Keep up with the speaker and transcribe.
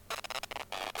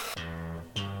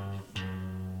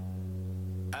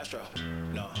Castro.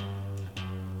 No.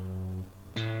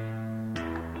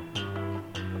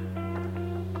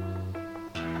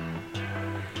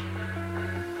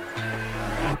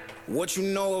 What you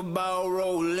know about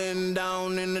rolling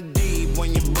down in the deep?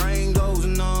 When your brain goes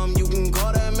numb, you can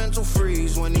call that mental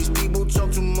freeze. When these people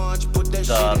talk too much, put that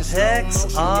shit in slow The picks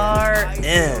motion. are I feel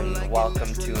in. like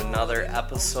Welcome to another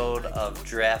episode of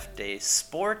Draft Day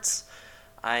Sports.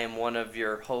 I am one of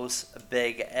your hosts,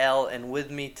 Big Al, and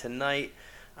with me tonight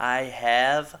I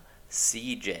have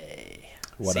CJ.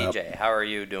 What up? CJ, how are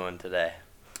you doing today?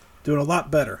 Doing a lot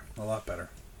better. A lot better.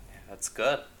 That's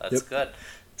good. That's Yep. good.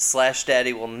 Slash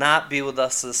Daddy will not be with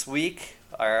us this week,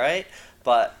 alright?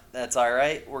 But that's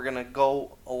alright. We're going to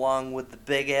go along with the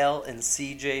Big Al and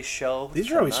CJ show.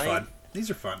 These are always tonight. fun. These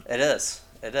are fun. It is.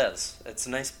 It is. It's a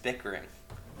nice bickering.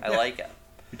 I Yeah. like it.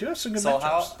 We do have some good So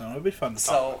matchups. It'll be fun to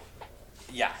talk. So,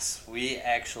 yes, we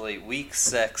actually, week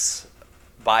 6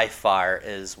 by far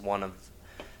is one of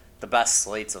the best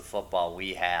slates of football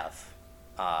we have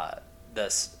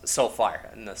this so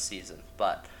far in this season.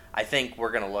 But I think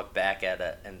we're going to look back at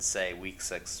it and say week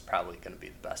 6 is probably going to be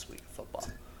the best week of football.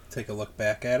 Take a look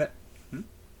back at it. We're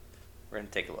going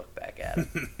to take a look back at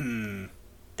it.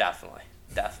 Definitely.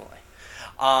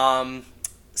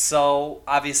 So,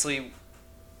 obviously,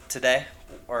 today,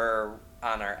 or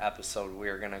on our episode,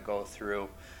 we're going to go through,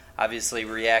 obviously,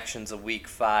 reactions of week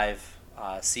 5,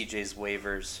 CJ's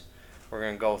waivers. We're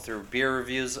going to go through beer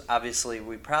reviews. Obviously,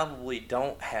 we probably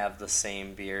don't have the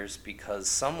same beers because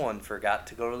someone forgot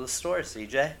to go to the store,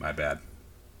 CJ. My bad.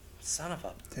 Son of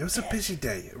a... It was a busy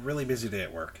day. A really busy day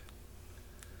at work.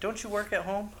 Don't you work at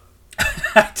home?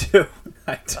 I do.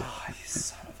 Oh, you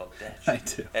son of a bitch. I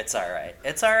do. It's all right.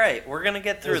 It's all right. We're going to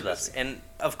get through was this. busy. And,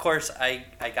 of course, I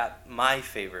got my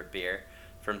favorite beer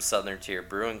from Southern Tier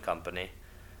Brewing Company.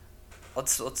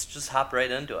 Let's just hop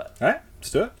right into it. All right.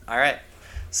 Let's do it. All right.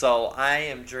 So I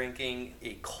am drinking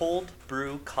a cold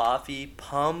brew coffee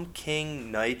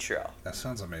Pumpkin Nitro. That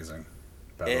sounds amazing.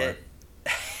 By the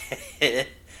way.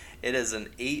 It is an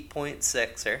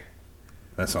 8.6er.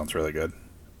 That sounds really good.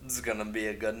 It's going to be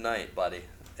a good night, buddy.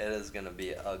 It is going to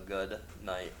be a good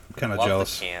night. I'm kind of Love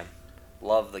jealous. the can.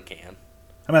 Love the can. I'm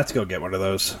going to have to go get one of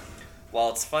those. Well,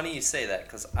 it's funny you say that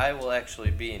because I will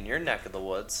actually be in your neck of the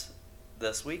woods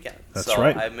this weekend. That's so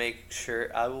right. I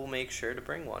will make sure to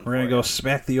bring one. We're going for to go you.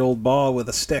 smack the old ball with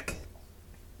a stick.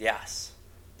 Yes,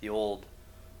 the old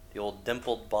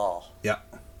dimpled ball. Yeah.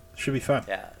 Should be fun.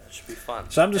 Yeah, it should be fun.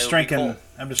 So I'm just It'll be drinking. cold.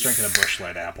 I'm just drinking a Busch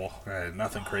Light apple.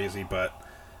 Nothing crazy, but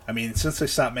I mean, since they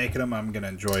stopped making them, I'm gonna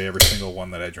enjoy every single one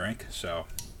that I drink. So,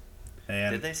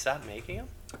 and Did they stop making them?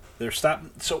 they're stopping.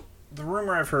 So the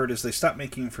rumor I've heard is they stopped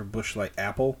making for Busch Light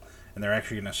apple, and they're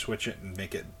actually gonna switch it and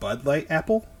make it Bud Light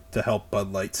apple to help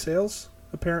Bud Light sales,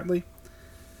 apparently.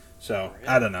 So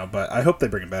I don't know, but I hope they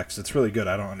bring it back because it's really good.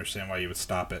 I don't understand why you would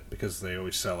stop it because they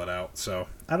always sell it out. So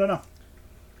I don't know.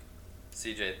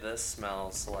 CJ, this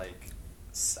smells like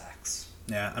sex.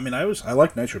 Yeah, I mean, I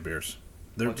like nitro beers.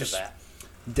 They're Look just at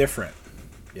that. different.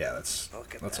 Yeah, that's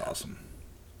Look at that. awesome.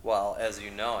 Well, as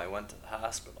you know, I went to the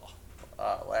hospital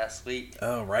last week.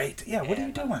 Oh right. Yeah. What are you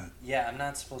and, doing? Yeah, I'm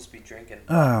not supposed to be drinking.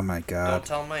 Oh my Don't God.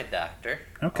 tell my doctor.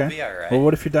 Okay. I'll be all right. Well,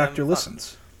 what if your I'm doctor fine.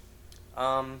 listens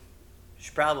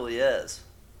She probably is.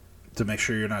 to make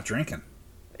sure you're not drinking?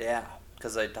 Yeah,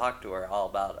 because I talked to her all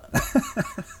about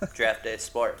it. Draft Day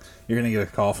Sports. You're gonna get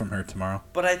a call from her tomorrow.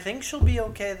 But I think she'll be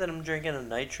okay that I'm drinking a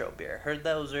nitro beer. Heard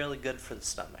that was really good for the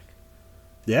stomach.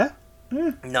 Yeah.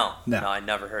 No, No. I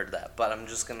never heard that. But I'm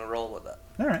just gonna roll with it.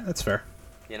 All right. That's fair.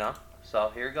 You know.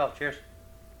 So here we go. Cheers.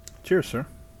 Cheers, sir.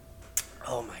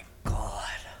 Oh my god.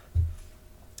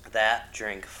 That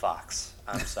drink fucks.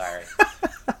 I'm sorry.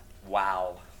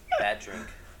 Wow. That drink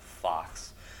fucks.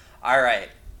 All right.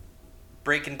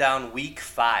 Breaking down week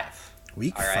 5.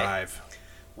 Week All right. 5.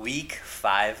 Week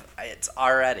 5. It's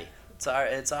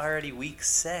already week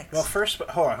 6. Well, first,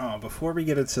 hold on. Before we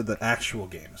get into the actual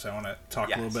games, I want to talk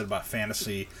a little Yes. bit about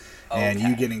fantasy and you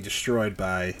Okay. getting destroyed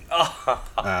by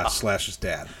Slash's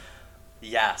dad.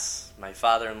 Yes, my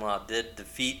father-in-law did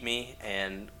defeat me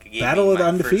and gave Battle me of the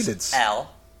my Undefeateds. first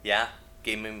L. Yeah,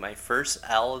 gave me my first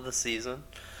L of the season.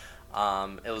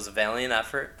 It was a valiant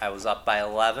effort. I was up by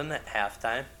 11 at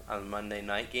halftime on a Monday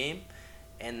night game,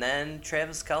 and then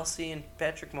Travis Kelce and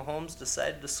Patrick Mahomes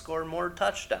decided to score more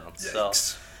touchdowns. Yikes.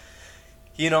 So,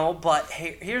 you know, but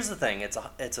hey, here's the thing: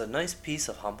 it's a nice piece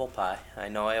of humble pie. I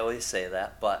know I always say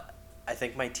that, but I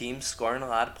think my team's scoring a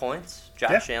lot of points.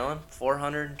 Josh Allen,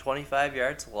 425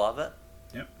 yards. Love it.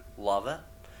 Yep. Love it.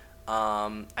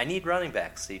 I need running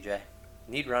backs, CJ.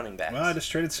 Need running backs. Well, I just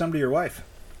traded some to your wife.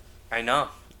 I know.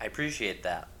 I appreciate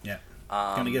that. Yeah.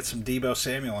 Gonna get some Debo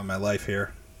Samuel in my life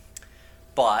here.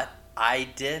 But I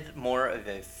did more of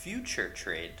a future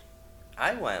trade.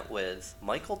 I went with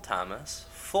Michael Thomas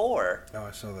for Oh,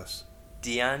 I saw this.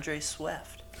 DeAndre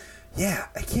Swift. Yeah,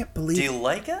 I can't believe. Do you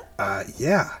like it?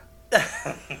 Yeah.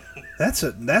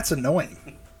 That's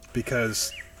annoying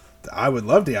because I would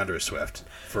love DeAndre Swift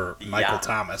for Michael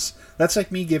Thomas. That's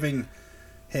like me giving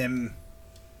him,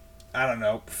 I don't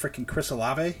know, freaking Chris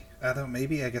Olave. I don't know,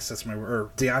 maybe. I guess that's my word.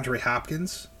 Or DeAndre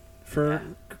Hopkins for.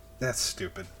 That's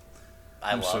stupid.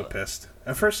 I'm so pissed.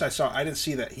 At first, I didn't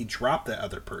see that he dropped that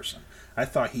other person. I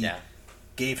thought he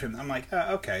gave him. I'm like,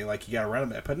 okay, like you got to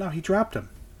run him, but no, he dropped him.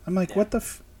 I'm like, what the?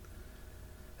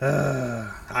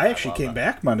 I actually came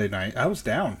back Monday night. I was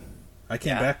down. I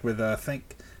came back with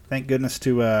thank goodness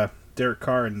to Derek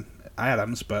Carr and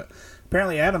Adams, but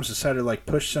apparently Adams decided to like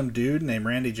push some dude named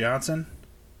Randy Johnson.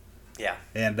 Yeah.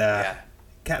 And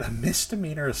got a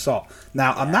misdemeanor assault.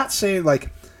 Now I'm not saying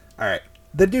like, all right,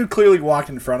 the dude clearly walked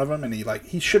in front of him and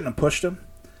he shouldn't have pushed him,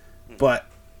 but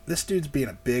this dude's being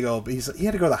a big old. He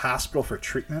had to go to the hospital for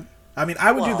treatment. I mean,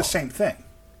 I would do the same thing.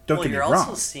 Don't get me wrong,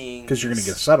 because you're going to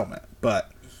get a settlement,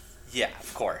 but. Yeah,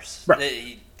 of course.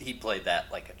 Right. He played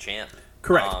that like a champ.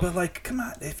 Correct, but like, come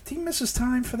on, if he misses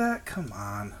time for that, come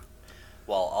on.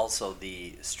 Well, also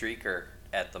the streaker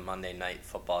at the Monday night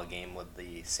football game with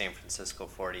the San Francisco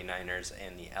 49ers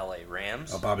and the LA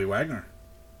Rams. Oh, Bobby Wagner.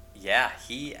 Yeah,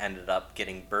 he ended up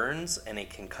getting burns and a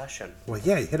concussion. Well,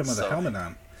 yeah, he hit him with a helmet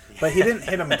on. But he didn't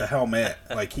hit him with the helmet.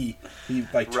 Like, he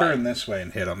turned this way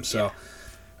and hit him, so.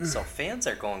 Yeah. So fans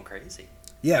are going crazy.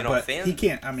 Yeah, but he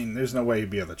can't. I mean, there's no way he'd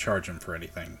be able to charge him for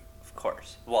anything. Of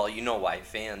course. Well, you know why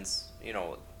fans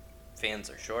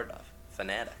are short of?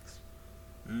 Fanatics.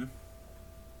 Mm.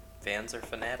 Fans are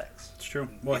fanatics. It's true.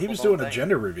 Well, he was doing a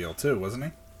gender reveal, too, wasn't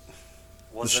he?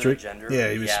 Wasn't it a gender reveal?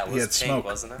 Yeah, he was had pink, smoke.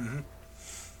 Wasn't it? Mm-hmm.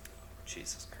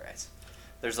 Jesus Christ.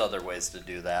 There's other ways to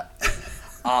do that.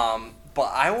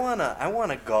 But I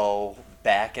wanna go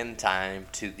back in time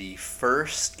to the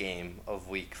first game of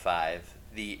Week 5.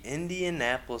 The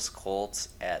Indianapolis Colts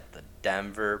at the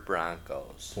Denver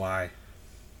Broncos. Why?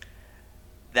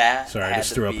 Sorry, I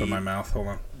just threw up in my mouth. Hold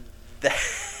on.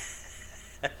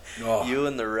 You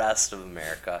and the rest of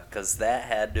America, because that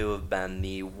had to have been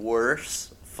the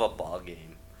worst football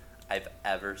game I've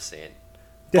ever seen.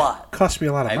 Yeah, it cost me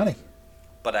a lot of money.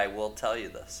 But I will tell you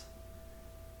this.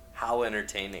 How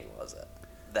entertaining was it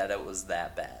that it was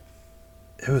that bad?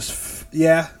 It was,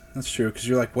 that's true, because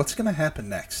you're like, what's going to happen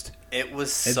next? It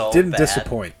was so bad. It didn't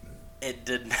disappoint. It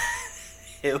didn't.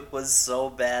 It was so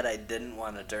bad I didn't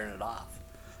want to turn it off.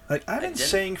 Like, I've been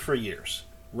saying for years,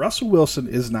 Russell Wilson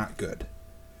is not good.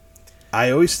 I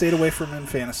always stayed away from him in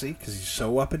fantasy because he's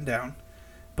so up and down.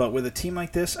 But with a team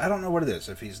like this, I don't know what it is.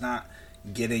 If he's not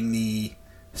getting the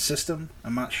system,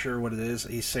 I'm not sure what it is.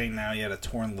 He's saying now he had a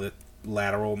torn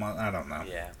lateral. I don't know.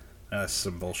 Yeah. That's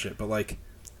some bullshit. But, like,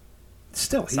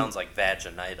 still. Sounds like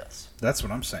vaginitis. That's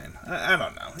what I'm saying. I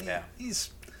don't know. He's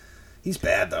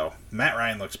bad, though. Matt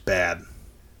Ryan looks bad.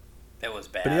 It was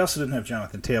bad. But he also didn't have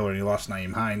Jonathan Taylor, and he lost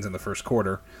Nyheim Hines in the first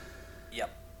quarter.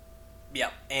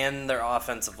 Yep. And their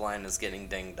offensive line is getting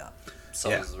dinged up. So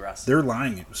is the rest. Their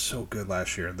line was so good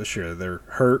last year. This year, they're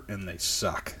hurt, and they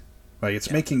suck. Like, it's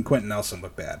making Quentin Nelson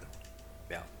look bad.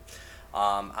 Yeah.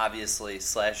 Obviously,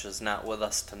 Slash is not with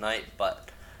us tonight, but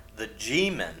the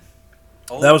G-Men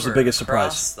that was the biggest surprise.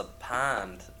 Across the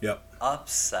pond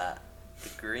upset the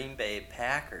Green Bay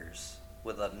Packers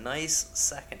with a nice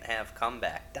second-half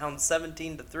comeback, down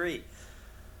 17-3.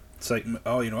 It's like,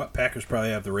 oh, you know what? Packers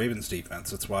probably have the Ravens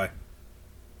defense. That's why.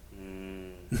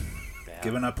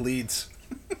 Giving up leads.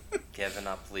 Giving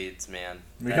up leads, man.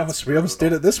 We almost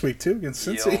did it this week, too, against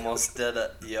Cincy. You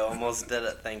almost did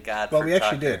it. Thank God well, for we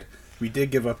actually Tucker. did. We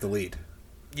did give up the lead.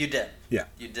 You did. Yeah.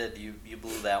 You did. You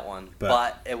blew that one.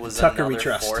 But it was Tucker another we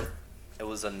trust. fourth. It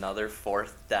was another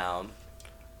fourth down,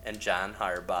 and John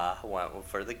Harbaugh went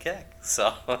for the kick.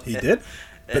 So he did.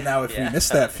 But now, if we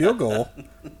missed that field goal,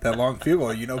 that long field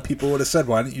goal, you know, people would have said,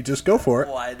 "Why didn't you just go for it?"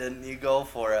 Why didn't you go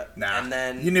for it? Nah. And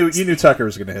then you knew Tucker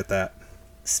was going to hit that.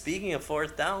 Speaking of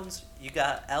fourth downs, you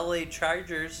got L.A.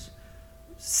 Chargers.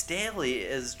 Staley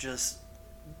is just,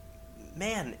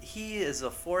 man, he is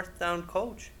a fourth down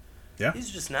coach. Yeah.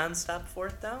 He's just nonstop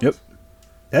fourth downs. Yep.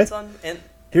 Hey,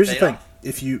 here's the thing.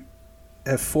 If you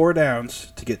have 4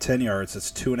 downs to get 10 yards,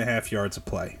 that's 2.5 yards of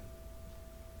play.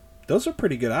 Those are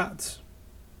pretty good odds.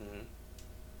 Mm-hmm.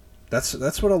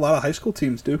 That's what a lot of high school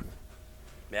teams do.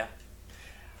 Yeah.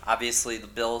 Obviously, the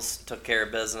Bills took care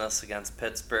of business against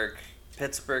Pittsburgh.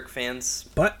 Pittsburgh fans,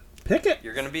 but Pickett,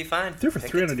 you're going to be fine. Threw for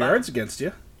 300 yards against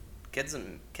you. Kids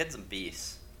and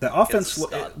beasts. The offense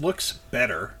looks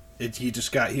better He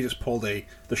just pulled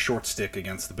the short stick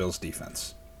against the Bills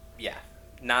defense. Yeah,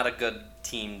 not a good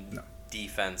team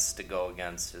defense to go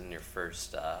against in your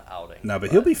first outing. No,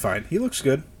 but he'll be fine. He looks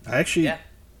good. I actually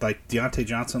like Deontay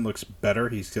Johnson looks better.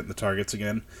 He's getting the targets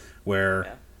again.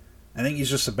 Where I think he's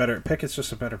just a better Pickett's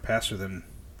just a better passer than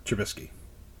Trubisky.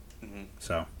 Mm-hmm.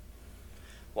 So,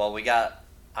 well, we got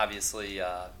obviously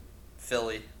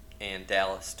Philly and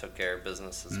Dallas took care of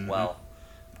business as well.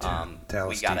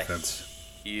 Dallas we got defense.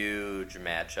 A huge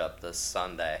matchup this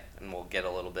Sunday, and we'll get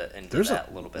a little bit into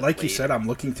that a little bit like later. you said, I'm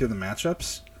looking through the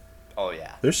matchups. Oh,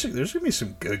 yeah. There's going to be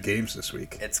some good games this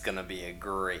week. It's going to be a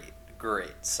great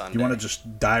Sunday. You want to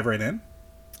just dive right in?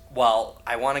 Well,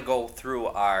 I want to go through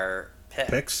our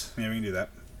picks. Yeah, we can do that.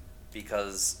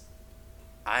 Because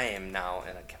I am now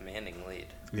in a commanding lead.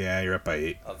 Yeah, you're up by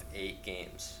 8. Of 8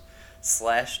 games.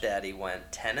 Slash Daddy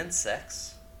went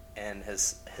 10-6, and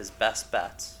his best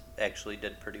bets actually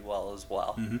did pretty well as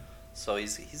well. Mm-hmm. So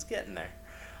he's getting there.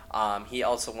 He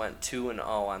also went 2-0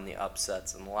 on the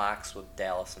upsets and locks with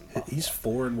Dallas and Buffalo. He's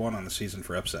 4-1 on the season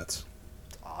for upsets.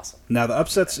 It's awesome. Now the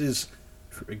upsets is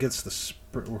against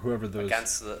whoever those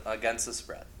against the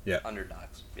spread. Yeah.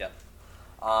 Underdogs. Yep.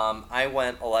 I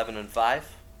went 11-5.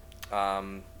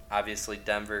 Obviously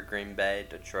Denver, Green Bay,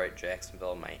 Detroit,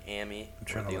 Jacksonville, Miami. I'm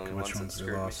trying to look at which ones they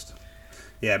screwed me. lost.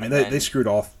 Yeah, I mean they screwed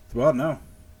all. Well, no.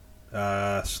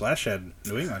 Slash had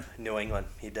New England. New England,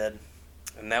 he did.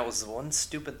 And that was one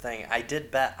stupid thing. I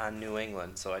did bet on New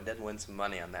England, so I did win some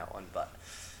money on that one. But,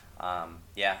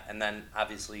 yeah. And then,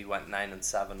 obviously, you went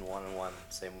 9-7, 1-1.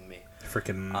 Same with me.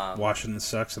 Freaking Washington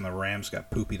sucks, and the Rams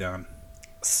got poopied on.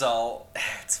 So,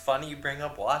 it's funny you bring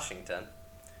up Washington.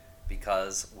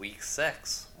 Because Week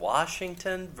 6,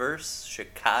 Washington versus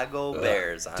Chicago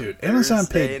Bears on dude, Thursday Amazon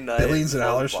paid Night billions of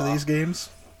dollars for Football. these games.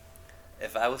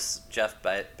 If I was Jeff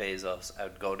Bezos, I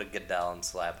would go to Goodell and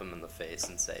slap him in the face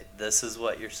and say, "This is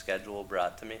what your schedule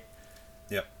brought to me."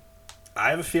 Yep. I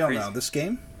have a feeling Crazy. now this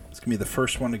game is going to be the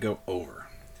first one to go over.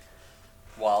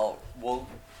 Well,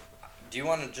 do you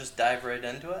want to just dive right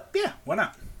into it? Yeah, why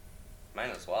not?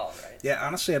 Might as well, right? Yeah,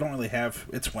 honestly, I don't really have...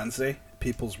 It's Wednesday.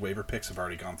 People's waiver picks have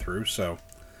already gone through, so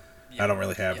I don't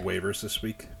really have waivers this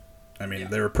week. I mean,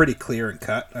 they were pretty clear and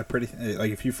cut.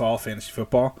 Like, if you follow fantasy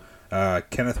football,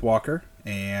 Kenneth Walker,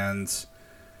 and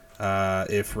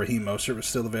if Raheem Mostert was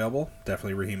still available,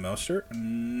 definitely Raheem Mostert,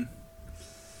 and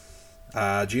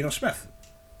Geno Smith.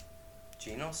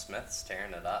 Geno Smith's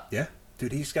tearing it up. Yeah.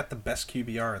 Dude, he's got the best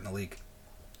QBR in the league.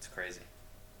 It's crazy.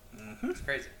 Mm-hmm. It's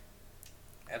crazy.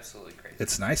 Absolutely crazy.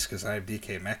 It's nice because I have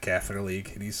DK Metcalf in the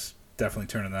league, and he's definitely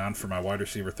turning it on for my wide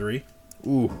receiver 3.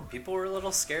 Ooh. People were a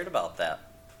little scared about that.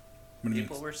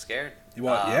 People were scared.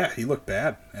 Well, yeah, he looked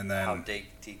bad, and then how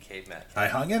DK Metcalf. I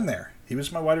hung in there. He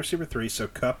was my wide receiver 3, so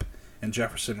Kupp and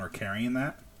Jefferson were carrying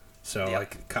that. So,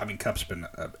 Kupp's been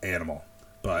an animal,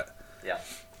 but yeah,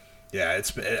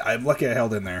 I'm lucky I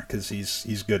held in there because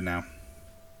he's good now.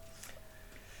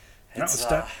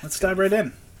 Let's dive right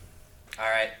in. All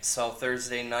right, so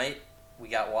Thursday night we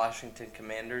got Washington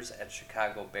Commanders at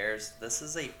Chicago Bears. This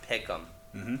is a pick'em.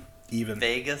 Mm-hmm. Even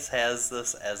Vegas has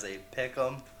this as a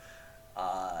pick'em.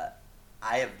 I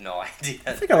have no idea.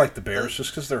 I think I like the Bears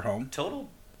just because they're home. Total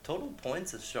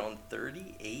points is shown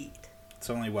 38. It's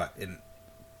only in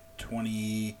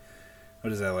 20.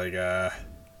 What is that like? A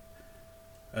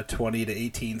 20 to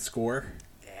 18 score.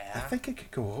 Yeah. I think it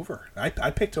could go over. I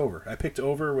picked over. I picked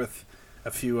over with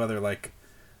a few other like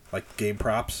game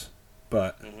props,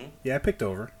 but yeah, I picked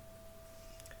over.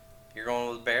 You're going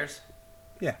with the Bears?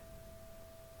 Yeah.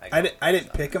 I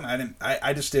didn't pick them.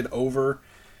 I just did over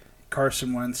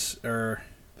Carson Wentz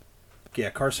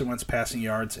passing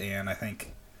yards, and I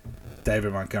think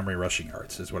David Montgomery rushing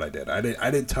yards is what I did. I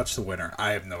didn't touch the winner.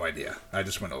 I have no idea. I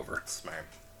just went over. Smart.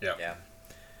 Yeah.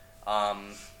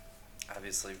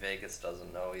 Obviously Vegas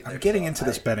doesn't know either. I'm getting into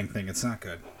this betting thing. It's not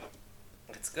good.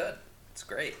 It's good. It's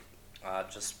great.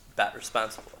 Just bet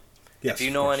responsibly. Yes, if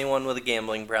you know anyone with a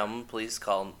gambling problem, please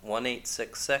call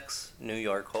 1-866-New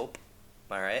York Hope.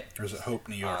 All right. Or is it Hope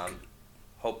New York?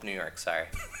 Hope New York. Sorry,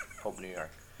 Hope New York.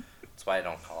 That's why I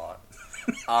don't call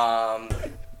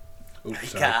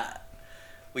it.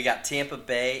 We got Tampa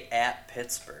Bay at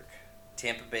Pittsburgh.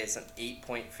 Tampa Bay is an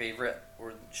 8-point favorite.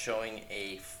 We're showing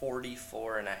a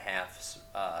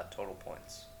 44.5 total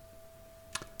points.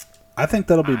 I think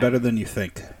that'll be better than you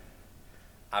think.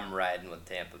 I'm riding with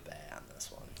Tampa Bay on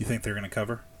this one. You think they're going to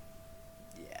cover?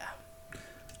 Yeah.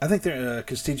 I think they're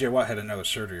because T.J. Watt had another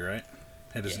surgery, right?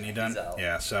 Had his knee done. He's out.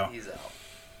 Yeah, so he's out.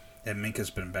 And Minka's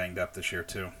been banged up this year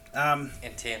too. And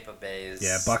Tampa Bay is.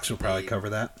 Yeah, Bucks will probably cover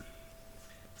that.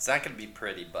 It's not going to be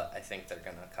pretty, but I think they're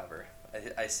going to cover.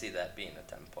 I see that being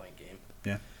a 10-point game.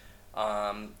 Yeah.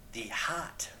 The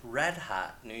red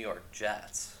hot New York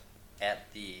Jets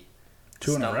at the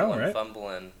Two in a row, right?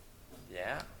 Fumbling,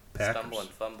 yeah. Packers.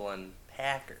 Fumbling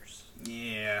Packers.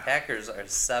 Yeah. Packers are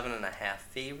 7.5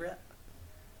 favorite.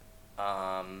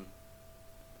 45.5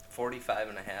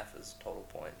 is total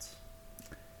points.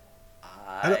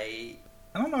 I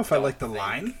don't know if I like the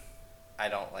line. I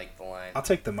don't like the line. I'll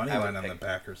take the money line on the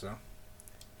Packers, though.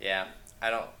 Yeah,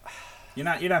 I don't.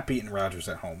 You're not beating Rodgers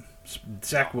at home.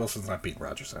 Zach Wilson's not beating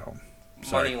Rodgers at home.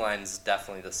 Sorry. Money line's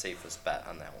definitely the safest bet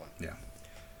on that one. Yeah.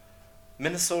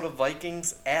 Minnesota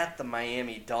Vikings at the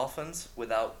Miami Dolphins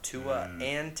without Tua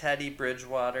and Teddy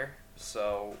Bridgewater.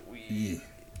 So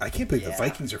I can't believe the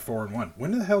Vikings are 4-1.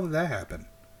 When the hell did that happen?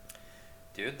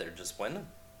 Dude, they're just winning.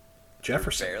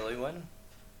 Jefferson. They're barely winning.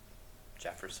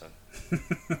 Jefferson.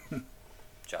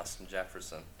 Justin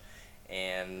Jefferson.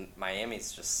 And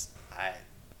Miami's just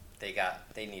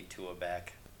they need Tua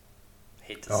back.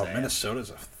 Hate to say it.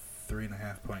 Minnesota's a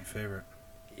 3.5 point favorite.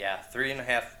 Yeah,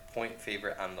 3.5 point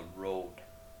favorite on the road.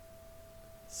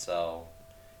 So,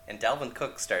 and Dalvin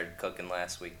Cook started cooking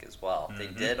last week as well. Mm-hmm. They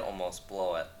did almost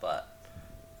blow it, but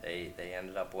they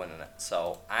ended up winning it.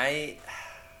 So I'm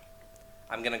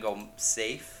gonna go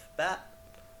safe bet,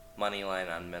 money line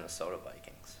on Minnesota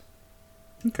Vikings.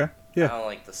 Okay. Yeah. I don't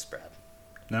like the spread.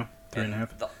 No,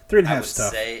 3.5. 3.5 I would is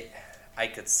tough. say I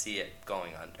could see it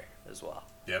going under as well.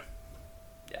 Yep.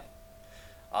 Yeah.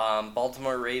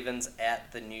 Baltimore Ravens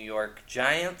at the New York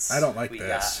Giants. I don't like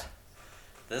this.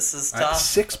 This is tough.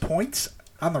 6 points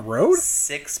on the road?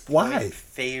 6 point Why?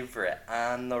 favorite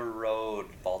on the road.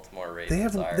 Baltimore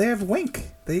Ravens. They have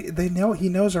Wink. They know he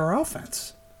knows our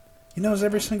offense. He knows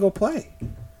every single play.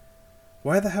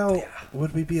 Why the hell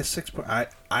would we be a 6 point?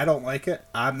 I don't like it.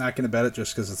 I'm not going to bet it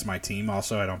just because it's my team.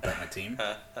 Also, I don't bet my team.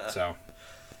 So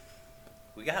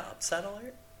we got upset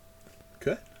alert.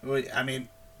 Good. Well, I mean,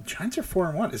 Giants are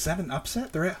 4-1. Is that an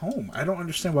upset? They're at home. I don't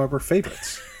understand why we're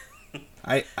favorites.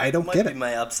 I don't get it. Might be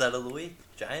my upset of the week.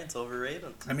 Giants over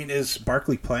Ravens. I mean, is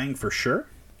Barkley playing for sure?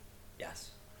 Yes.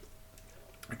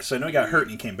 Because I know he got hurt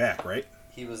and he came back, right?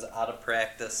 He was out of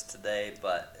practice today,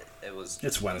 but it was just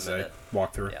it's Wednesday. Limited.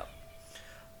 Walkthrough. Yeah.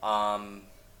 I'm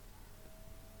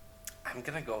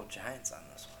gonna go Giants on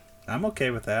this one. I'm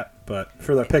okay with that, but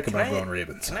for the pick 'em, I'm going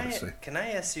Ravens. Can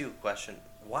I ask you a question?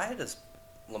 Why does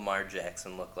Lamar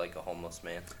Jackson look like a homeless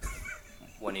man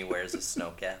when he wears his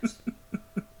snow caps?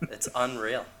 It's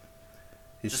unreal.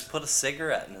 Just put a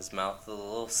cigarette in his mouth with a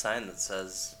little sign that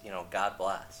says, God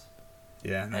bless.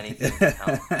 Yeah. Anything can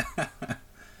help.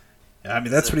 I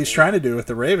mean, that's what he's trying to do with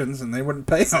the Ravens, and they wouldn't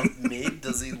pay him.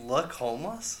 Does he look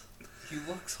homeless? He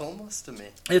looks homeless to me.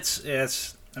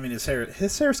 It's. I mean, his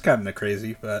hair's kind of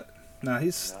crazy, but no,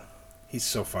 he's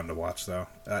so fun to watch though.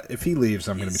 If he leaves,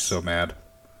 I'm gonna be so mad.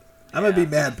 I'm gonna be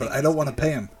mad, but I don't want to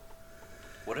pay him.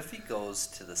 What if he goes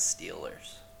to the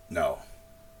Steelers? No.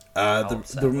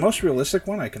 The most realistic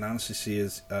one I can honestly see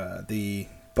is the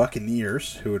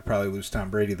Buccaneers, who would probably lose Tom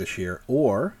Brady this year,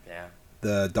 or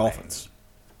the Dolphins.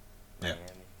 Miami.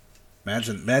 Yeah.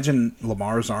 Imagine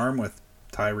Lamar's arm with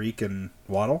Tyreek and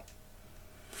Waddle.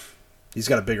 He's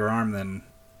got a bigger arm than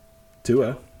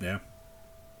Tua. Yeah.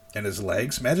 And his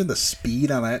legs. Imagine the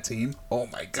speed on that team. Oh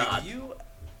my God.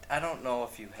 I don't know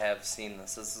if you have seen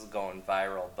this. This is going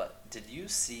viral, but did you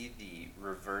see the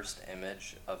reversed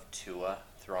image of Tua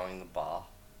throwing the ball?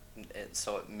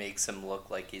 So it makes him look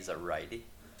like he's a righty.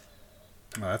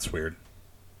 Oh, that's weird.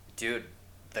 Dude,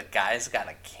 the guy's got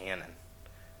a cannon.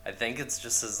 I think it's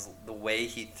just the way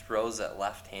he throws it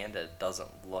left-handed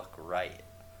doesn't look right.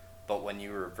 But when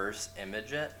you reverse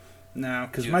image it... No,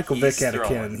 because Michael Vick had a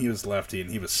cannon. He was lefty, and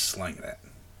he was slinging it.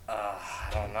 I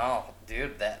don't know.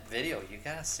 Dude, that video, you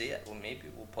gotta see it. Well, maybe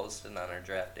we'll post it on our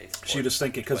Draft Day Sports. So you just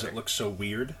think it because it looks so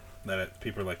weird that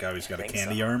people are like, oh, he's got a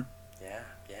candy arm? Yeah.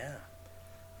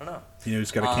 I don't know. You know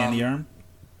who's got a candy arm?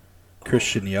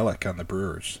 Christian Yelich on the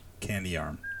Brewers. Candy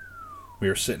arm. We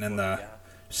were sitting in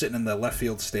the left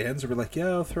field stands, and we're like,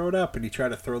 yo, throw it up. And he tried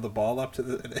to throw the ball up to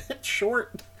and it hit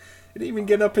short. It didn't even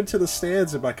get up into the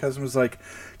stands, and my cousin was like,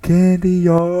 candy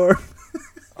arm.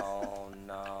 Oh,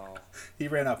 no. He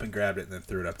ran up and grabbed it and then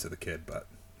threw it up to the kid, but...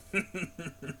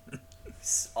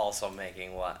 He's also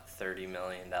making, what, $30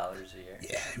 million a year?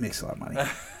 Yeah, he makes a lot of money.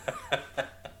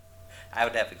 I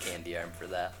would have a candy arm for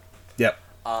that. Yep.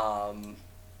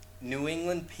 New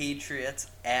England Patriots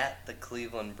at the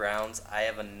Cleveland Browns. I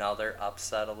have another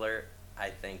upset alert. I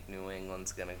think New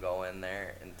England's going to go in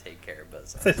there and take care of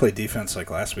business. If they play defense like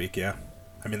last week, yeah.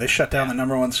 I mean, they shut down the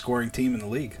number one scoring team in the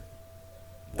league.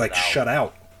 Shut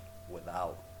out.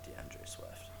 Without DeAndre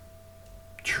Swift.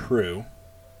 True.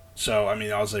 So, I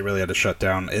mean, all they really had to shut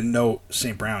down. And no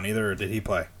St. Brown either, or did he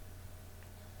play?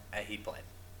 He played.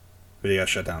 But he got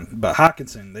shut down. But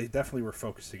Hawkinson, they definitely were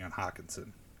focusing on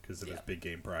Hawkinson because of his big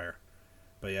game prior.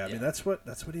 But I mean that's what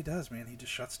he does, man. He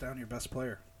just shuts down your best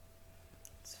player.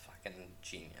 It's fucking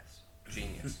genius.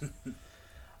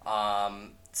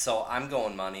 So I'm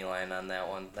going money line on that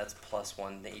one. That's plus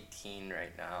 118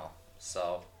 right now.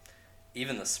 So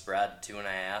even the spread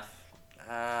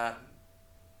 2.5.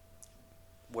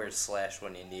 Where's Slash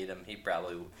when you need him?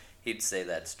 He'd say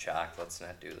that's chalk. Let's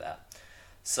not do that.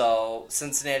 So,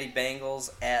 Cincinnati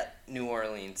Bengals at New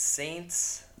Orleans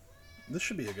Saints. This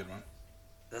should be a good one.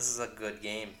 This is a good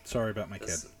game. Sorry about my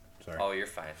kid. Sorry. Oh, you're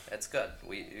fine. It's good.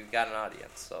 We've got an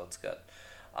audience, so it's good.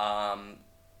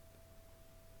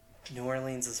 New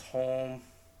Orleans is home.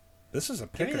 This is a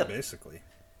picker, basically.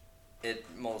 It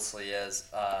mostly is.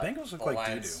 Bengals look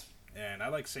like doo-doo. And I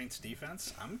like Saints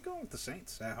defense. I'm going with the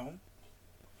Saints at home.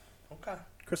 Okay.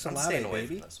 Chris I'm Olave, staying away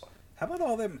baby. from this one. How about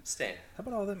all them? Staying. How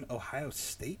about all them Ohio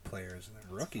State players and the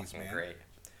rookies, man? Great.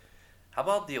 How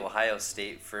about the Ohio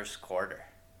State first quarter?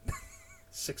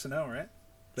 6-0, right?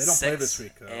 They don't play this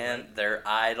week, though. And they're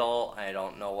idle. I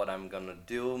don't know what I'm gonna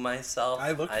do myself.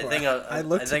 I think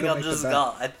I'll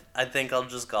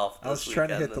just golf. I was trying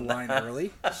to hit the line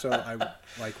early, so I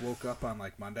woke up on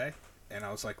Monday, and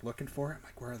I was looking for it.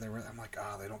 I'm where are they? I'm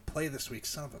they don't play this week,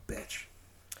 son of a bitch.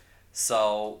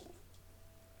 So,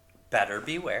 better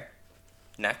beware.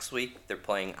 Next week, they're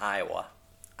playing Iowa.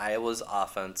 Iowa's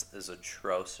offense is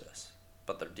atrocious,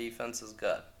 but their defense is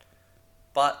good.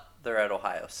 But they're at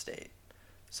Ohio State.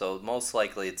 So, most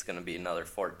likely, it's going to be another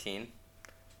 14.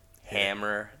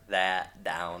 Hammer that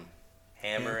down.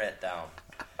 Hammer it down.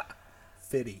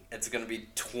 50. It's going to be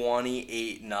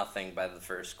 28-0 by the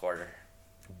first quarter.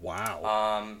 Wow.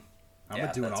 I'm going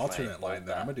to do an alternate line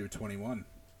then. I'm going to do 21.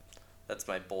 That's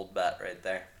my bold bet right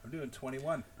there. I'm doing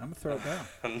 21. I'm going to throw it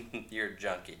down. You're a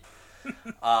junkie.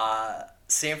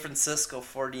 San Francisco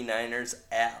 49ers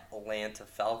at Atlanta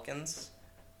Falcons.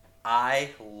 I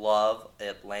love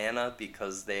Atlanta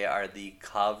because they are the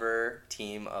cover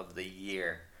team of the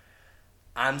year.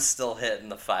 I'm still hitting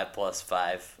the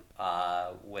 5+5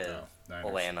 with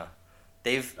Atlanta.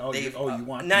 You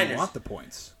want the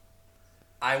points.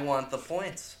 I want the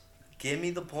points. Give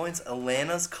me the points.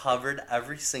 Atlanta's covered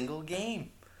every single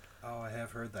game. Oh, I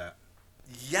have heard that.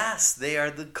 Yes, they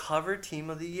are the cover team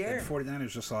of the year. And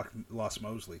 49ers just lost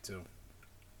Mosley, too.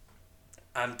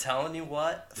 I'm telling you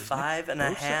what,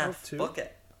 5.5. Book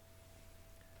it.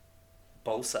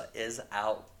 Bosa is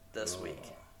out this week.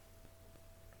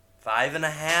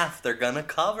 5.5. They're going to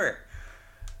cover.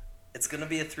 It's going to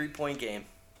be a 3-point game.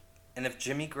 And if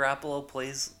Jimmy Garoppolo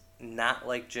plays not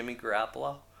like Jimmy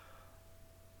Garoppolo,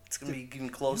 it's going to be even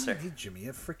closer. You need Jimmy. You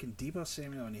have freaking Deebo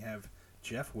Samuel and you have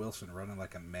Jeff Wilson running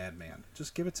like a madman.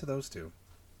 Just give it to those two.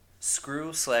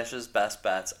 Screw Slash's best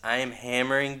bets. I am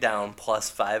hammering down plus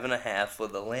 5.5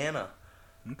 with Atlanta.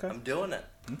 Okay. I'm doing it.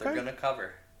 Okay. They're going to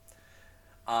cover.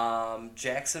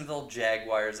 Jacksonville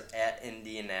Jaguars at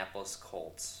Indianapolis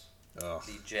Colts. Ugh.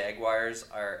 The Jaguars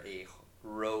are a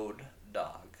road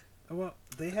dog. Well,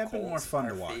 they have been more fun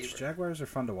to watch. Favorite. Jaguars are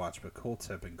fun to watch, but Colts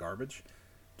have been garbage.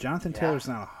 Jonathan Taylor's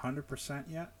not 100%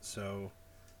 yet, so...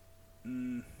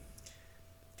 Do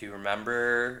you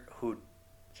remember who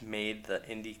made the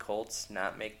Indy Colts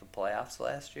not make the playoffs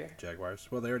last year? Jaguars.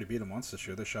 Well, they already beat them once this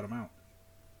year. They shut them out.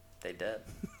 They did.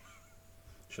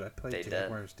 Should I play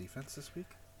Jaguars defense this week?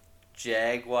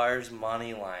 Jaguars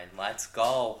money line. Let's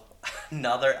go.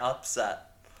 Another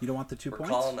upset. You don't want the 2 points?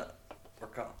 Calling it.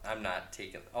 I'm not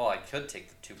taking... Oh, I could take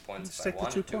the 2 points if I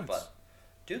wanted to, but...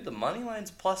 Dude, the money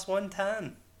line's plus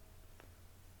 110.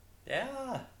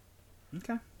 Yeah.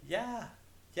 Okay. Yeah.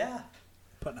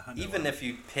 Putting 100 even if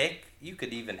you pick, you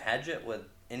could even hedge it with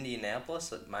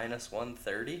Indianapolis at minus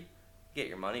 130. Get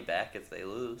your money back if they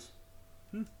lose.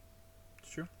 It's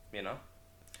true. You know?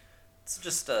 It's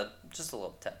just a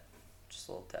little tip. Just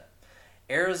a little tip.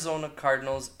 Arizona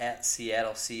Cardinals at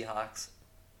Seattle Seahawks.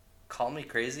 Call me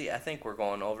crazy. I think we're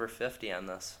going over 50 on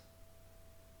this.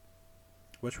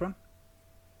 Which one?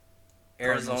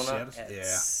 Arizona at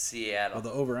Seattle.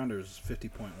 Well, the over-under is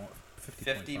 50.1.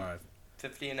 50.5.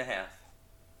 50.5.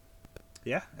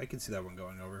 Yeah, I can see that one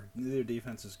going over. Their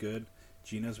defense is good.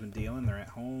 Gino's been dealing. They're at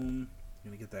home.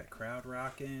 Going to get that crowd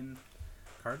rocking.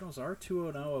 Cardinals are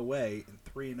 2-0 away and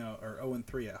 3-0 or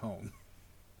 0-3 at home.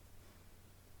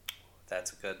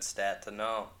 That's a good stat to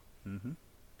know. Mm-hmm.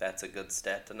 That's a good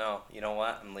stat to know. You know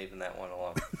what? I'm leaving that one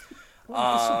alone.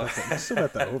 Well, I still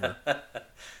bet that over.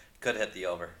 Could hit the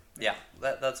over. Yeah,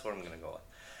 that's what I'm going to go with.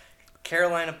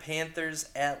 Carolina Panthers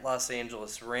at Los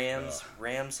Angeles Rams.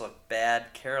 Rams look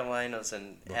bad. Carolina's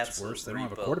in absolute worse. They don't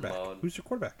have a rebuild quarterback. mode. Who's your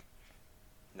quarterback?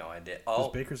 No idea. Because Oh,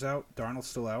 Baker's out. Darnold's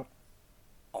still out.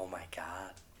 oh my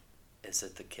God, is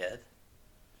it the kid?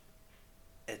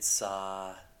 It's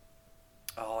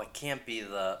it can't be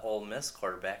the Ole Miss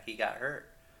quarterback. He got hurt.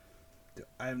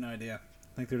 I have no idea.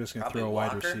 I think they're just going to Probably throw a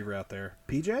wide Walker? receiver out there.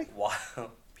 PJ?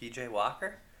 PJ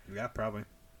Walker Yeah, probably.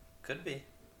 could be.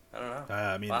 I don't know.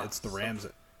 I mean, Wow. it's the Rams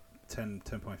at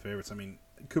 10-point favorites. I mean,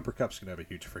 Cooper Kupp's going to have a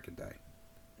huge freaking day.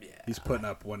 Yeah. He's putting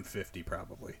up 150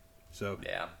 probably. So.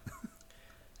 Yeah.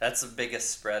 That's the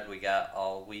biggest spread we got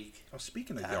all week. Oh,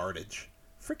 speaking of yardage,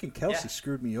 freaking Kelsey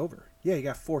screwed me over. Yeah, he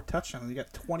got 4 touchdowns. He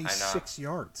got 26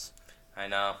 yards. I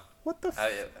know. What the?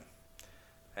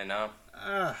 I know.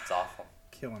 It's awful.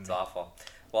 Killing me. It's awful.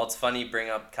 Well, it's funny you bring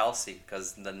up Kelsey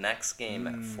because the next game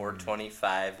at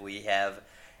 4:25 we have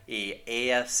a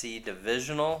AFC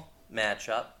divisional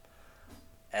matchup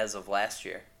as of last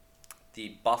year.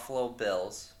 The Buffalo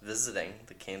Bills visiting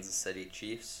the Kansas City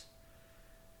Chiefs.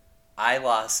 I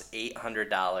lost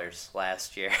 $800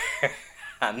 last year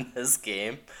on this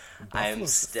game. I'm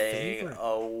Buffalo's the staying favorite.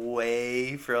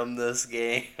 away from this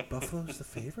game. Buffalo's the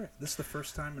favorite. This is the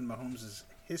first time in Mahomes'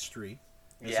 history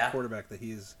as Yeah. a quarterback that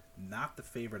he is not the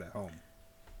favorite at home.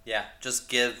 Yeah, just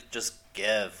give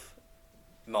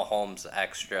Mahomes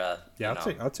extra. Yeah,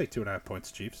 you know. I'll take 2.5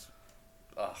 points, Chiefs.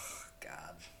 Ugh,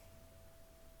 God.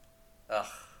 Ugh,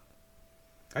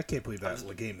 I can't believe that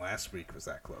the game last week was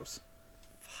that close.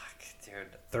 fuck, dude.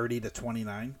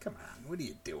 30-29. Come on, what are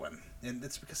you doing? And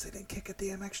it's because they didn't kick a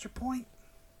damn extra point.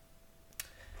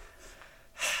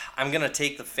 I'm gonna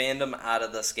take the fandom out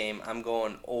of this game. I'm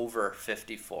going over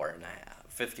 54 and a half.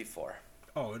 54.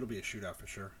 Oh, it'll be a shootout for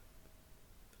sure.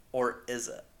 Or is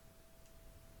it?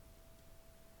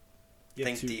 Yeah,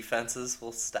 Think defenses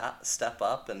will step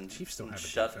up and Chiefs don't have a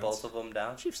shut defense. both of them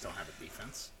down? Chiefs don't have a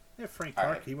defense. Yeah, Frank All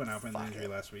Clark, right, he went out with an fuck injury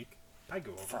it. last week. I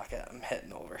go over. Fuck it, I'm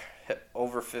hitting over. Hit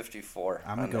over 54.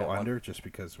 I'm on gonna go that one. under just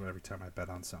because every time I bet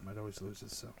on something, it always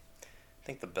loses. So I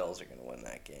think the Bills are gonna win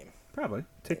that game. probably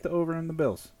take the over on the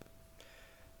Bills.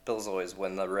 Bills always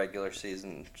win the regular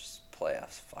season, just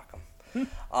playoffs. Fuck them.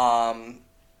 Hmm.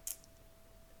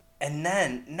 And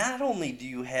then not only do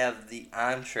you have the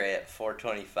entree at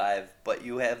 4:25, but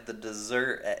you have the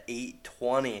dessert at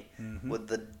 8:20 with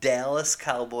the Dallas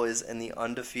Cowboys and the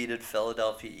undefeated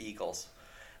Philadelphia Eagles.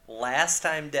 Last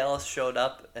time Dallas showed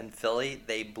up in Philly,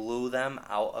 they blew them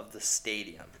out of the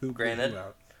stadium. Who Granted, blew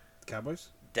out? Cowboys?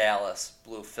 Dallas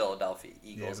blew Philadelphia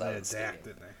Yeah, Eagles but out they of the had stadium. Dak,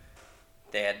 didn't they?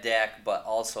 They had Dak, but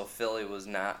also Philly was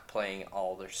not playing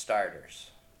all their starters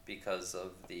because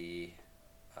of the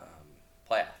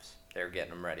playoffs. They were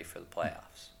getting them ready for the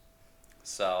playoffs.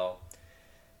 So,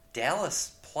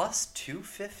 Dallas plus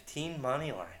 215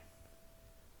 money line.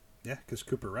 Yeah, because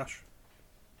Cooper Rush.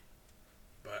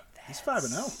 But he's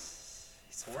 5-0.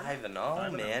 He's 5-0,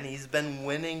 5-0. man. He's been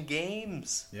winning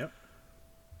games. Yep.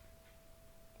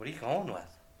 What are you going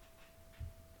with?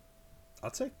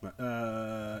 I'll take.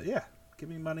 Yeah, give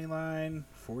me money line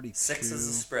 42. 6 is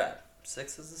the spread.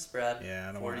 6 is the spread. Yeah,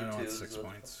 I don't want 42 6 is the-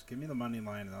 points. Give me the money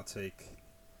line, and I'll take.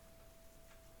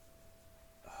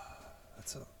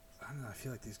 I don't know. I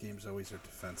feel like these games always are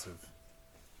defensive.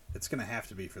 It's gonna have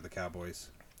to be for the Cowboys.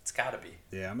 It's got to be.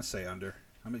 Yeah, I'm gonna say under.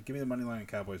 Give me the money line and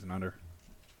Cowboys and under.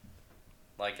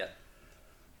 Like it.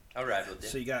 I'll ride with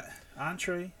So you. you got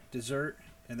entree, dessert,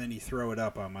 and then you throw it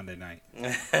up on Monday night. You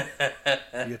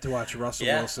get to watch Russell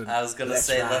Yeah, Wilson. I was gonna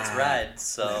say let's ride.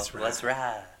 So Let's let's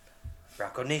ride.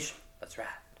 Rocco Nation, let's ride.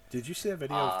 Did you see that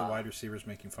video of the wide receivers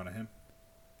making fun of him?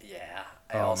 Yeah,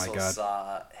 I Oh, my also God.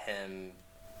 saw him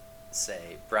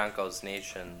say Broncos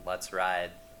Nation, let's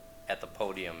ride at the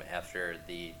podium after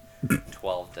the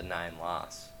 12-9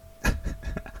 loss.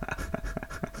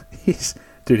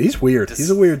 He's weird. He's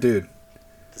a weird dude.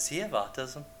 Does he have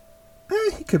autism?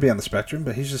 He could be on the spectrum,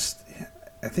 but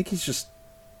I think he's just.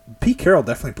 Pete Carroll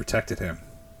definitely protected him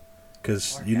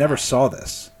because Poor you guy. never saw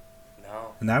this,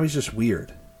 No, and now he's just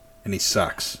weird, and he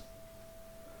sucks.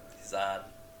 he's odd.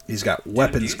 He's got Dude,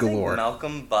 weapons do you galore. Think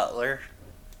Malcolm Butler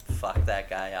fucked that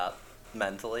guy up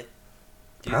mentally?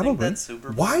 Do you Probably. think that's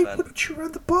super? Why wouldn't you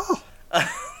run the ball?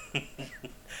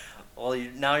 Well,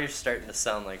 now you're starting to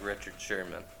sound like Richard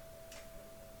Sherman.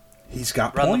 He's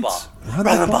got Run the points. ball.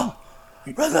 Run the ball.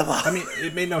 Run the ball. I mean,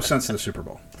 it made no sense in the Super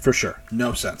Bowl. For sure.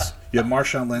 No sense. You have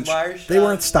Marshawn Lynch. Marshawn They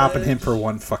weren't stopping him Lynch. for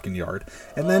 1 fucking yard.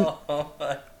 And then Oh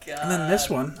my god. and then this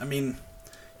one, I mean,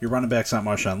 your running back's not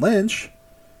Marshawn Lynch,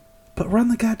 but run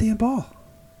the goddamn ball.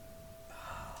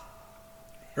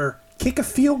 Or kick a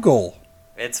field goal.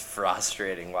 It's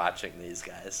frustrating watching these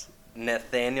guys.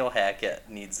 Nathaniel Hackett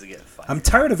needs to get fired. I'm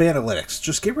tired of analytics.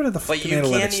 Just get rid of the but fucking you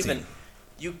analytics can't even. team.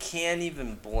 You can't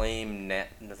even blame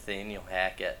Nathaniel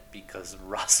Hackett because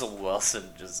Russell Wilson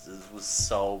was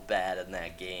so bad in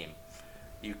that game.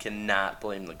 You cannot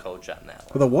blame the coach on that one.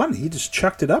 Well, the one, he just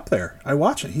chucked it up there. I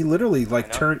watched it. He literally,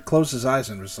 closed his eyes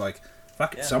and was like,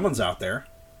 fuck it, someone's out there.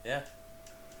 Yeah.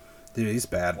 Dude, he's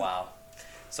bad. Wow.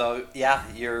 So, yeah,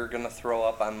 you're going to throw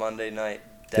up on Monday night.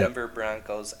 Denver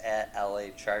Broncos at LA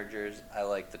Chargers. I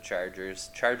like the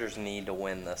Chargers. Chargers need to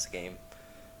win this game.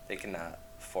 They cannot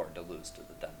afford to lose to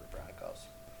the Denver Broncos.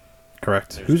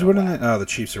 Correct. Who's winning that? Oh, the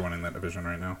Chiefs are winning that division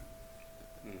right now.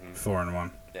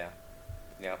 4-1. Yeah.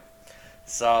 Yeah.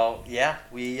 So, yeah,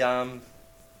 we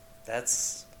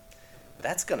that's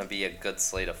going to be a good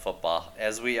slate of football.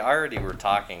 As we already were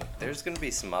talking, there's going to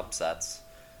be some upsets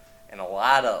and a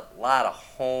lot of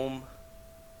home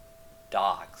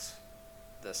dogs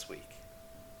this week.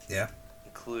 Yeah.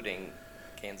 Including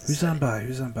Kansas Who's City.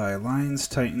 Who's on bye? Lions,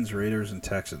 Titans, Raiders, and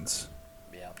Texans.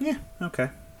 Yeah. Yeah, okay.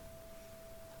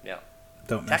 Yeah.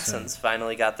 Don't Texans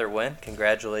finally got their win.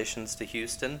 Congratulations to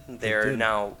Houston. They're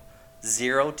now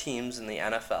 0 teams in the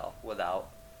NFL without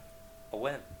a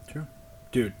win. True.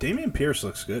 Dude, Dameon Pierce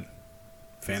looks good.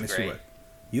 Fantasy-wise.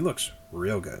 He looks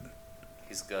real good.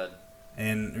 He's good.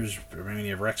 And you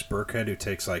have Rex Burkhead, who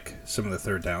takes some of the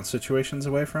third down situations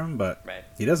away from him, but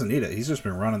he doesn't need it. He's just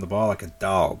been running the ball like a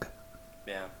dog.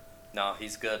 Yeah. No,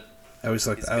 he's good. I always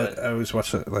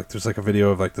watch there's a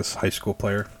video of this high school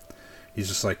player. He's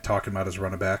just talking about his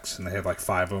running backs, and they have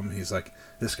 5 of them. He's like,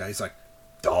 this guy, he's like,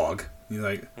 dog. He's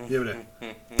like, give it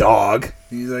a dog.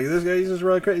 He's like, this guy, he's just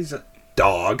really crazy. He's a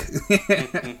dog.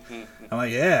 I'm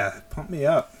like, yeah, pump me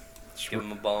up. Give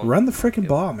him a bone. Run the freaking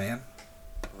ball, man.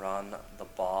 Run the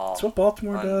ball. That's what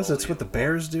Baltimore does. That's what the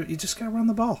Bears do. You just gotta run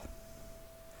the ball.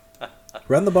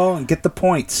 Run the ball and get the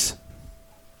points.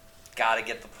 Gotta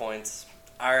get the points.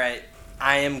 All right.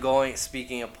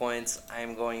 Speaking of points, I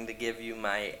am going to give you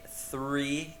my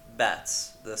 3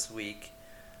 bets this week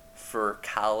for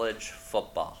college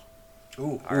football.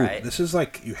 All right. This is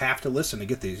you have to listen to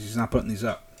get these. He's not putting these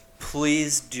up.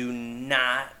 Please do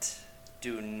not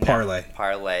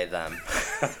parlay them.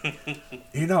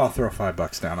 I'll throw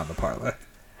 $5 down on the parlay.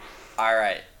 All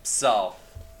right. So,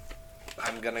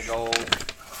 I'm going to go.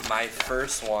 My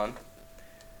first one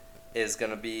is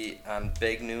going to be on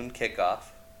Big Noon Kickoff.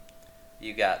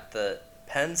 You got the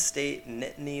Penn State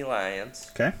Nittany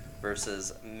Lions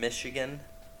versus Michigan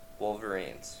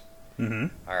Wolverines.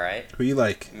 Mm-hmm. All right. Who you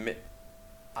like?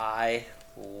 I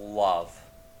love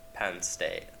Penn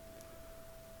State.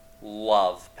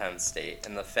 Love Penn State.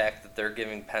 And the fact that they're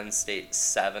giving Penn State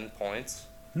 7 points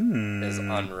is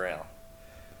unreal.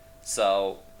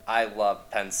 So, I love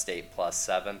Penn State plus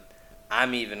 7.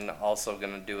 I'm even also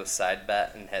going to do a side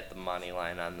bet and hit the money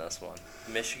line on this one.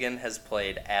 Michigan has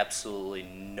played absolutely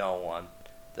no one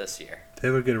this year. They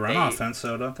have a good run offense,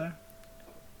 though, don't they?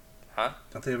 Huh?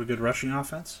 Don't they have a good rushing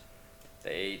offense?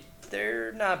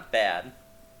 They're not bad,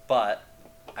 but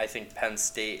I think Penn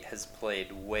State has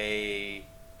played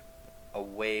a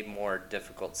way more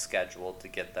difficult schedule to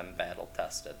get them battle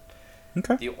tested.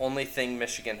 Okay. The only thing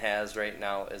Michigan has right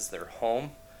now is their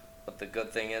home. But the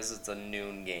good thing is it's a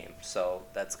noon game, so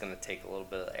that's going to take a little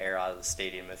bit of air out of the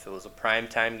stadium. If it was a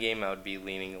primetime game, I would be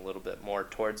leaning a little bit more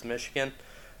towards Michigan,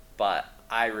 but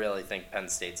I really think Penn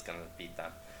State's going to beat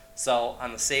them. So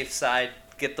on the safe side,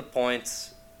 get the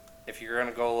points. If you're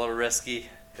going to go a little risky,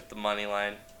 hit the money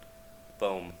line.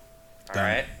 Boom. All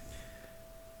right.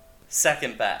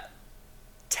 Second bet.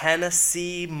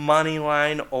 Tennessee money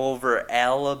line over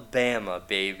Alabama,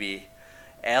 baby.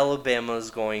 Alabama is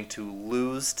going to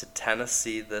lose to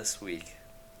Tennessee this week.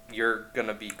 You're going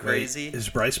to be crazy. Wait, is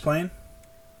Bryce playing?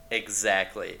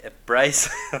 Exactly. If Bryce...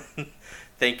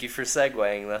 Thank you for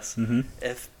segueing this. Mm-hmm.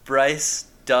 If Bryce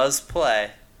does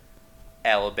play,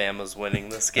 Alabama's winning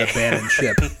this game. Abandon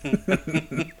ship.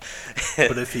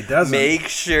 But if he doesn't... Make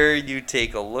sure you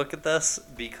take a look at this,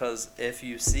 because if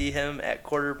you see him at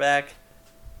quarterback,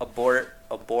 abort.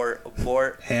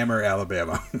 Hammer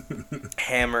Alabama.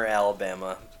 Hammer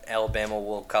Alabama. Alabama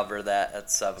will cover that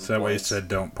at 7 points. Is that why you said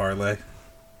don't parlay?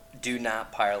 Do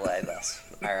not parlay this.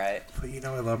 All right? But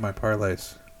I love my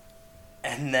parlays.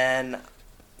 And then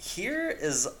here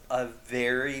is a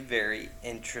very, very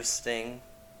interesting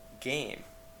game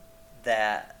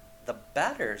that the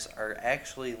bettors are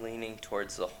actually leaning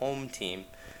towards the home team.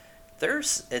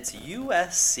 It's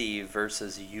USC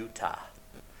versus Utah.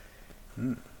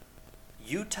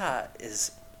 Utah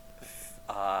is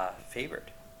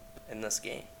favored in this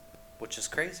game, which is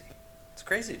crazy. It's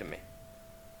crazy to me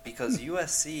because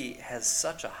USC has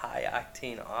such a high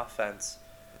octane offense,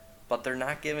 but they're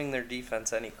not giving their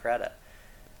defense any credit.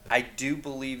 I do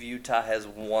believe Utah has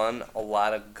won a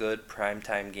lot of good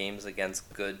primetime games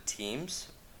against good teams,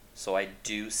 so I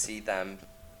do see them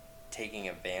taking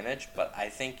advantage, but I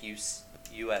think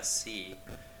USC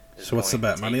is So what's the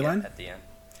bet, money line? At the end.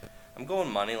 I'm going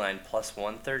money line plus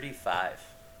 135.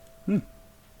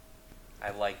 I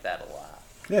like that a lot.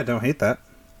 Yeah, don't hate that.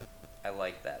 I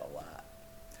like that a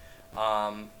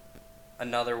lot.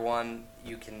 Another one,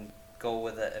 you can go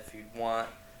with it if you want.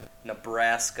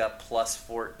 Nebraska plus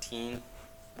 14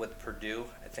 with Purdue.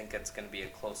 I think it's going to be a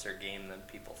closer game than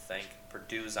people think.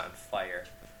 Purdue's on fire,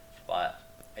 but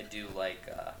I do like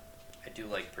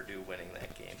Purdue winning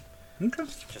that game. Okay.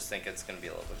 Just think it's going to be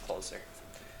a little bit closer.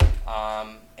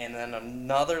 And then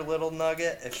another little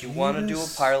nugget. If you want to do a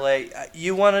parlay,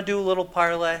 you want to do a little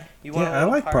parlay. I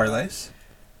like parlays.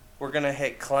 We're gonna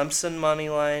hit Clemson money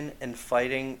line and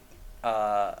fighting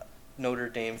Notre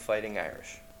Dame fighting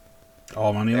Irish.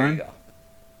 All money There line? you go.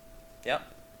 Yep.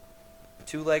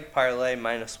 2-leg parlay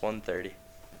minus 130.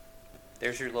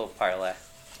 There's your little parlay.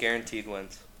 Guaranteed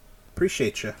wins.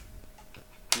 Appreciate you.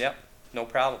 Yep. No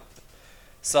problem.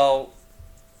 So,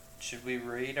 should we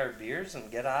rate our beers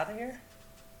and get out of here?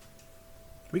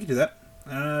 We can do that.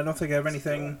 I don't think I have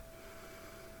anything.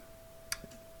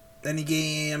 Any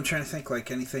game? I'm trying to think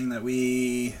like anything that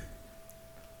we.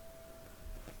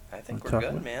 I think We'll we're talk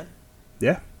good, about- man.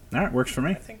 Yeah. All right, works for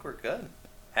me. I think we're good.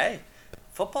 Hey,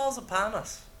 football's upon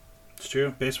us. It's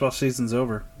true. Baseball season's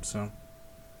over, so.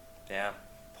 Yeah.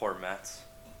 Poor Mets.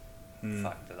 Hmm.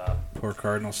 Fucked it up. Poor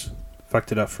Cardinals.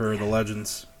 Fucked it up for the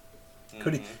Legends.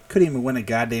 Mhm. Couldn't even win a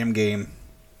goddamn game.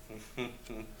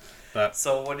 But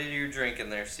So what are you drinking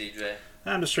there, CJ?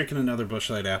 I'm just drinking another Busch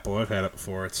Light Apple. I've had it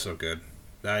before. It's so good.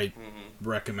 I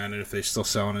recommend it if they're still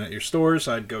selling it at your stores.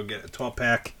 I'd go get a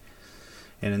 12-pack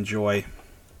and enjoy.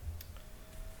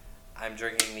 I'm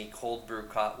drinking the cold brew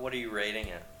coffee. What are you rating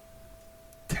it?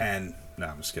 10. No,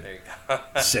 I'm just There kidding. you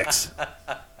go. 6.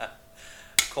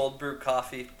 Cold brew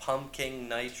coffee, pumpkin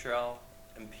nitro,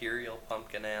 imperial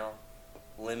pumpkin ale,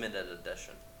 limited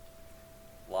edition.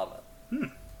 Love it.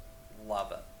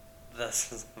 Love it.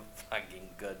 This is a fucking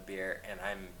good beer, and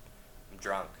I'm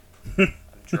drunk. I'm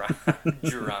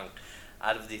drunk.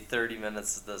 Out of the 30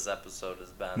 minutes that this episode has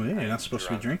been, Well, yeah, you're I'm not supposed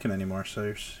drunk. to be drinking anymore,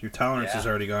 so your tolerance has Yeah.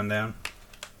 already gone down.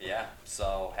 Yeah,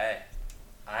 so hey,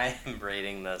 I am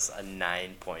rating this a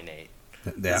 9.8.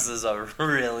 Yeah. This is a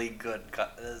really good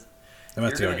cut. I'm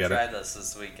about to You're go going to get try it.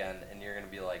 this weekend, and you're going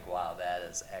to be like, wow, that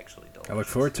is actually delicious. I look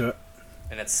forward to it.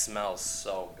 And it smells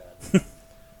so good.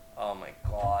 Oh, my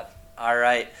God. All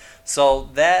right. So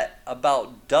that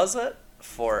about does it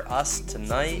for us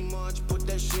tonight.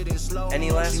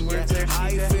 Any last words there,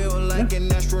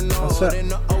 CJ? All set.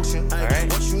 All right.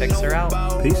 Picks her out.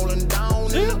 Peace.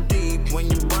 When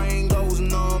your brain goes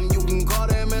numb, you can call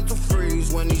that mental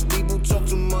freeze. When these people talk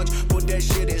too much, put that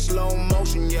shit in slow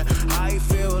motion. Yeah, I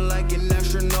feel like an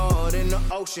astronaut in the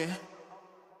ocean.